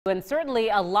And certainly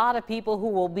a lot of people who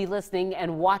will be listening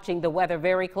and watching the weather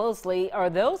very closely are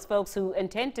those folks who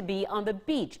intend to be on the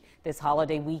beach this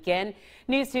holiday weekend.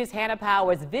 News 2's Hanna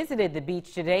Powers visited the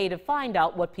beach today to find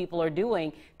out what people are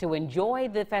doing to enjoy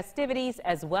the festivities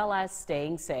as well as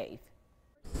staying safe.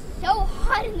 So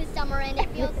hot in the summer and it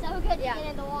feels so good to get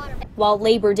in the water. While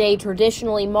Labor Day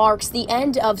traditionally marks the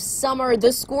end of summer,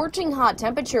 the scorching hot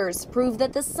temperatures prove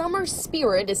that the summer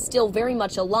spirit is still very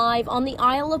much alive on the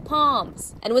Isle of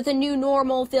Palms. And with a new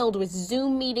normal filled with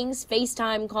Zoom meetings,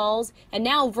 FaceTime calls, and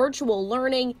now virtual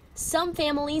learning, some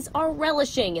families are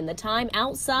relishing in the time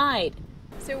outside.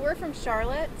 So we're from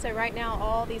Charlotte, so right now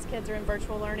all these kids are in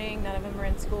virtual learning, none of them are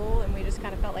in school, and we just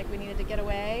kind of felt like we needed to get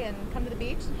away and come to the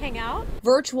beach and hang out.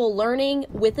 Virtual learning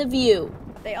with a view.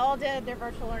 They all did their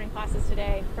virtual learning classes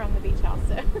today from the beach house.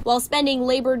 So. While spending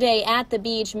Labor Day at the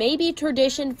beach may be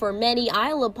tradition for many,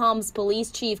 Isle of Palms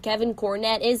Police Chief Kevin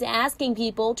Cornett is asking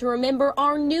people to remember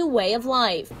our new way of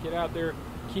life. Get out there,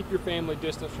 keep your family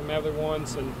distance from other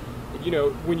ones, and you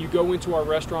know, when you go into our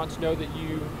restaurants, know that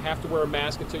you have to wear a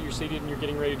mask until you're seated and you're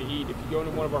getting ready to eat. If you go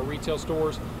into one of our retail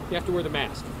stores, you have to wear the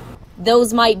mask.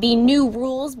 Those might be new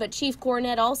rules, but Chief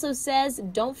Cornett also says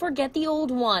don't forget the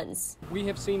old ones. We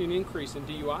have seen an increase in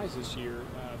DUIs this year,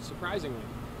 surprisingly,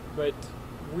 but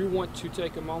we want to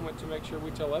take a moment to make sure we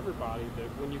tell everybody that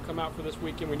when you come out for this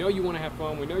weekend, we know you want to have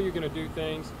fun, we know you're going to do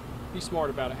things. Be smart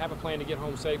about it. Have a plan to get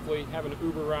home safely, have an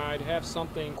Uber ride, have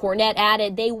something. Cornett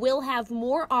added they will have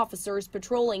more officers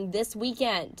patrolling this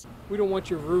weekend. We don't want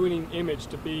your ruining image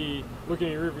to be looking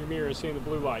in your rearview mirror and seeing the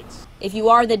blue lights. If you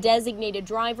are the designated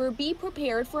driver, be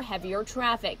prepared for heavier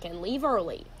traffic and leave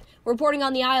early. Reporting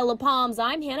on the Isle of Palms,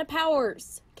 I'm Hanna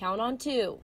Powers. Count on 2.